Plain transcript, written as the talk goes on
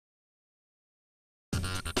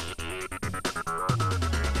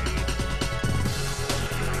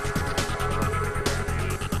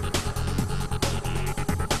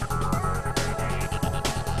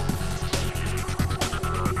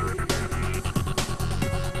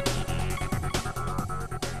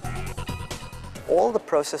all the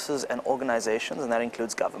processes and organizations, and that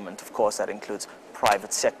includes government, of course, that includes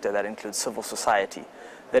private sector, that includes civil society,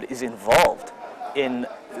 that is involved in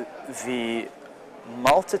the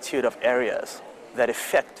multitude of areas that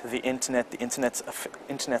affect the internet's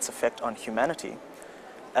effect on humanity,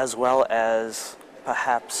 as well as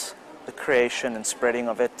perhaps the creation and spreading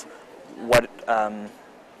of it, what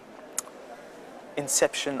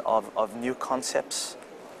inception of new concepts,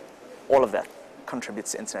 all of that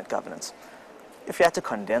contributes to internet governance. If you had to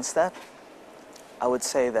condense that, I would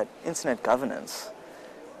say that internet governance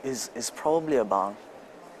is probably about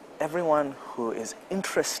everyone who is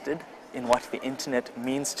interested in what the internet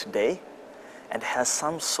means today and has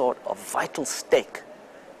some sort of vital stake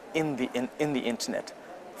in the internet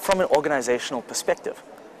from an organizational perspective,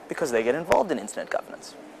 because they get involved in internet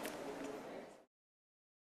governance.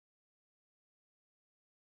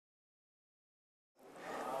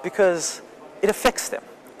 Because it affects them.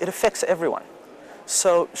 It affects everyone.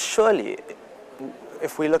 So surely,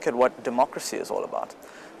 if we look at what democracy is all about,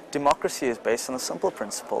 democracy is based on the simple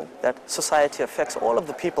principle that society affects all of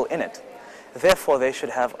the people in it. Therefore, they should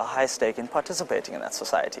have a high stake in participating in that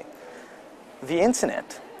society. The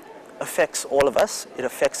internet affects all of us. It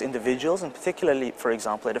affects individuals, and particularly, for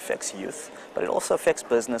example, it affects youth, but it also affects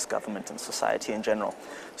business, government, and society in general.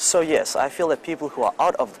 So yes, I feel that people who are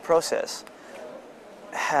out of the process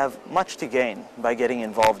have much to gain by getting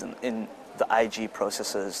involved in the IG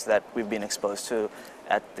processes that we've been exposed to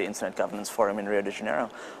at the Internet Governance Forum in Rio de Janeiro.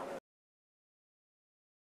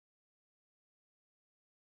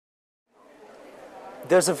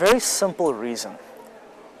 There's a very simple reason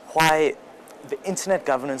why the internet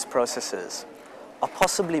governance processes are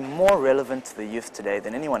possibly more relevant to the youth today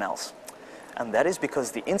than anyone else. And that is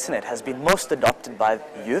because the internet has been most adopted by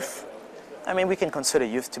youth. I mean, we can consider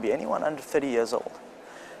youth to be anyone under 30 years old.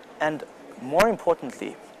 And more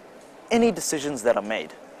importantly, any decisions that are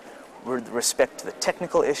made with respect to the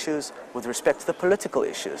technical issues, with respect to the political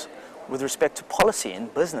issues, with respect to policy in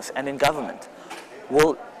business and in government,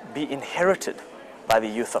 will be inherited by the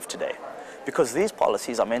youth of today, because these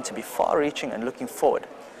policies are meant to be far-reaching and looking forward.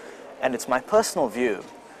 And it's my personal view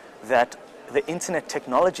that the internet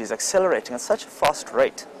technology is accelerating at such a fast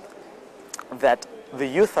rate that the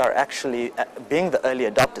youth are actually, being the early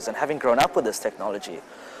adopters and having grown up with this technology,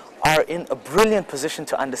 are in a brilliant position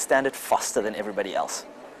to understand it faster than everybody else,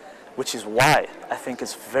 which is why I think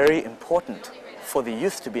it's very important for the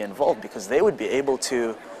youth to be involved, because they would be able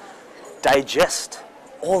to digest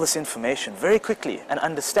all this information very quickly and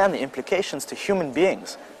understand the implications to human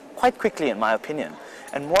beings quite quickly, in my opinion.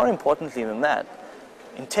 And more importantly than that,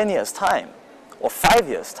 in 10 years' time or 5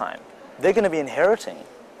 years' time, they're going to be inheriting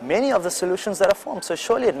many of the solutions that are formed. So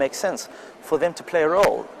surely it makes sense for them to play a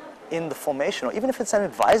role in the formation, or even if it's an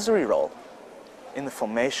advisory role, in the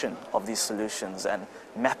formation of these solutions and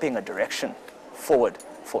mapping a direction forward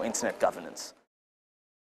for internet governance.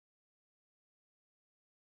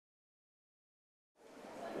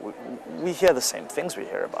 We hear the same things. We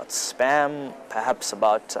hear about spam, perhaps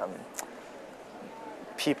about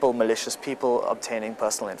malicious people obtaining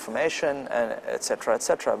personal information, and etc.,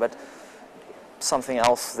 etc. But something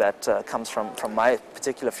else that comes from my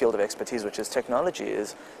particular field of expertise, which is technology,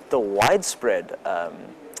 is the widespread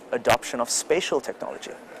adoption of spatial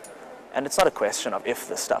technology. And it's not a question of if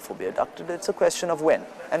this stuff will be adopted, it's a question of when.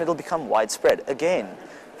 And it'll become widespread. Again,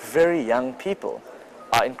 very young people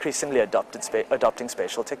are increasingly adopting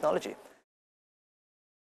spatial technology.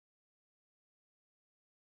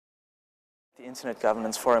 The Internet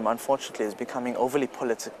Governance Forum, unfortunately, is becoming overly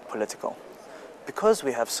political. Because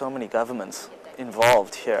we have so many governments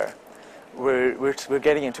involved here, we're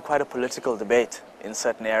getting into quite a political debate in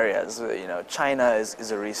certain areas. You know, China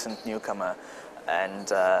is a recent newcomer,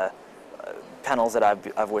 and panels that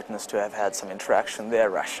I've witnessed to have had some interaction there.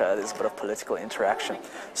 Russia, there's a bit of political interaction.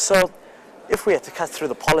 So if we had to cut through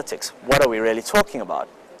the politics, what are we really talking about?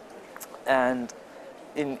 And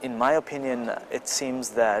in my opinion, it seems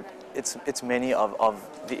that it's many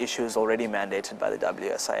of the issues already mandated by the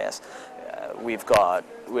WSIS.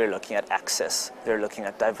 We're looking at access, they're looking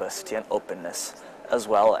at diversity and openness, as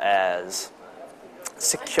well as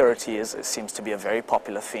security seems to be a very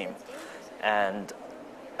popular theme. And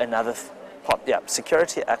another,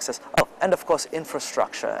 security, access, and of course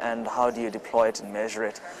infrastructure, and how do you deploy it and measure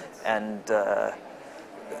it. And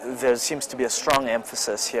there seems to be a strong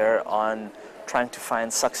emphasis here on trying to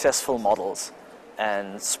find successful models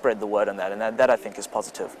and spread the word on that, and that I think is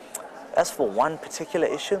positive. As for one particular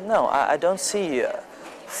issue, no, I don't see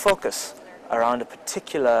focus around a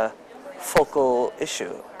particular focal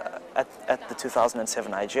issue at the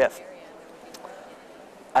 2007 IGF.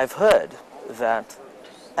 I've heard that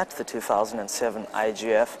at the 2007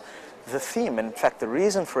 IGF, the theme, in fact the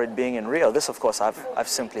reason for it being in Rio, this of course I've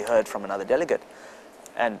simply heard from another delegate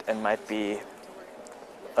and might be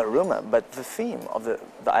a rumor, but the theme of the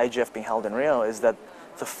IGF being held in Rio is that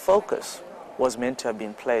the focus was meant to have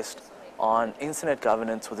been placed on internet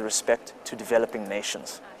governance with respect to developing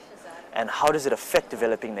nations. And how does it affect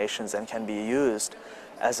developing nations and can be used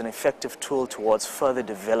as an effective tool towards further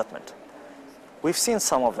development. We've seen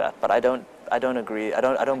some of that, but I don't agree, I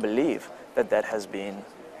don't believe that that has been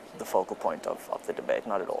the focal point of the debate,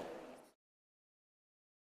 not at all.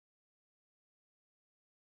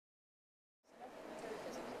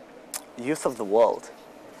 Youth of the world,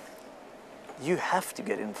 you have to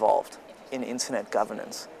get involved in internet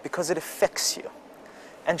governance because it affects you.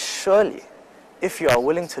 And surely, if you are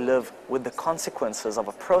willing to live with the consequences of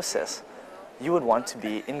a process, you would want to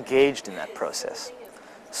be engaged in that process.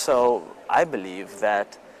 So I believe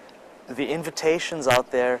that the invitations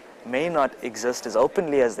out there may not exist as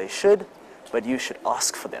openly as they should, but you should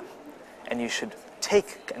ask for them. And you should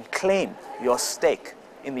take and claim your stake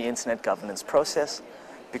in the internet governance process,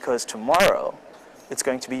 because tomorrow it's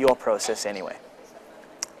going to be your process anyway.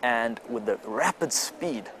 And with the rapid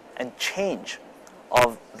speed and change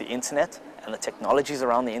of the internet and the technologies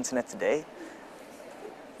around the internet today,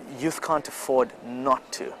 youth can't afford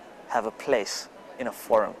not to have a place in a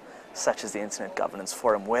forum such as the Internet Governance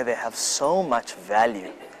Forum, where they have so much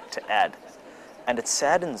value to add. And it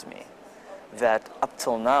saddens me that up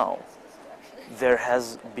till now there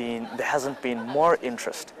hasn't been more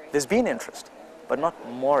interest. There's been interest, but not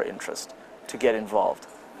more interest to get involved.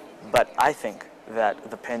 But I think that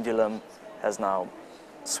the pendulum has now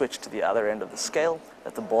switched to the other end of the scale,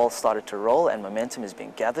 that the ball started to roll and momentum is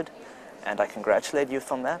being gathered, and I congratulate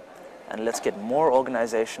youth on that. And let's get more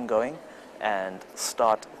organization going and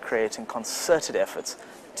start creating concerted efforts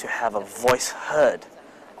to have a voice heard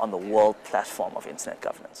on the world platform of internet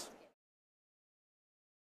governance.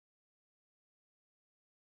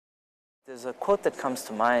 There's a quote that comes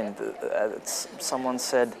to mind. Someone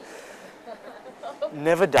said,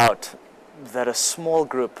 "Never doubt that a small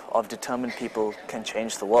group of determined people can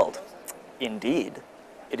change the world. Indeed,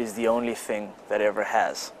 it is the only thing that ever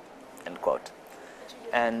has." End quote.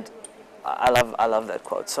 And I love that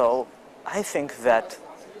quote. So I think that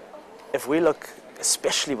if we look,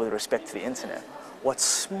 especially with respect to the internet, what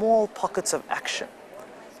small pockets of action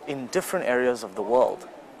in different areas of the world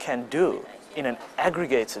can do in an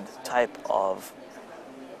aggregated type of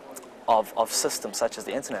system such as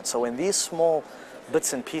the internet. So when these small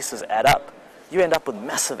bits and pieces add up, you end up with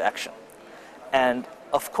massive action. And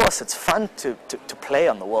of course, it's fun to play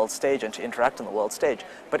on the world stage and to interact on the world stage,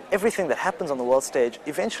 but everything that happens on the world stage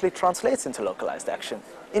eventually translates into localized action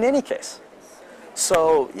in any case.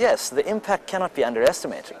 So yes, the impact cannot be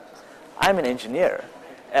underestimated. I'm an engineer,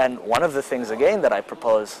 and one of the things, again, that I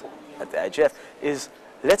propose at the IGF is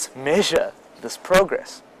let's measure this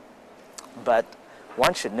progress. But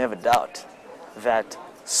one should never doubt that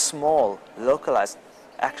small localized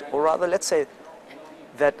action, or rather let's say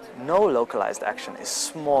that no localized action is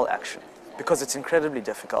small action, because it's incredibly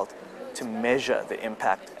difficult to measure the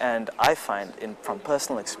impact. And I find, from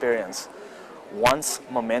personal experience, once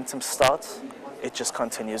momentum starts, it just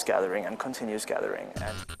continues gathering and continues gathering.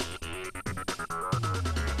 And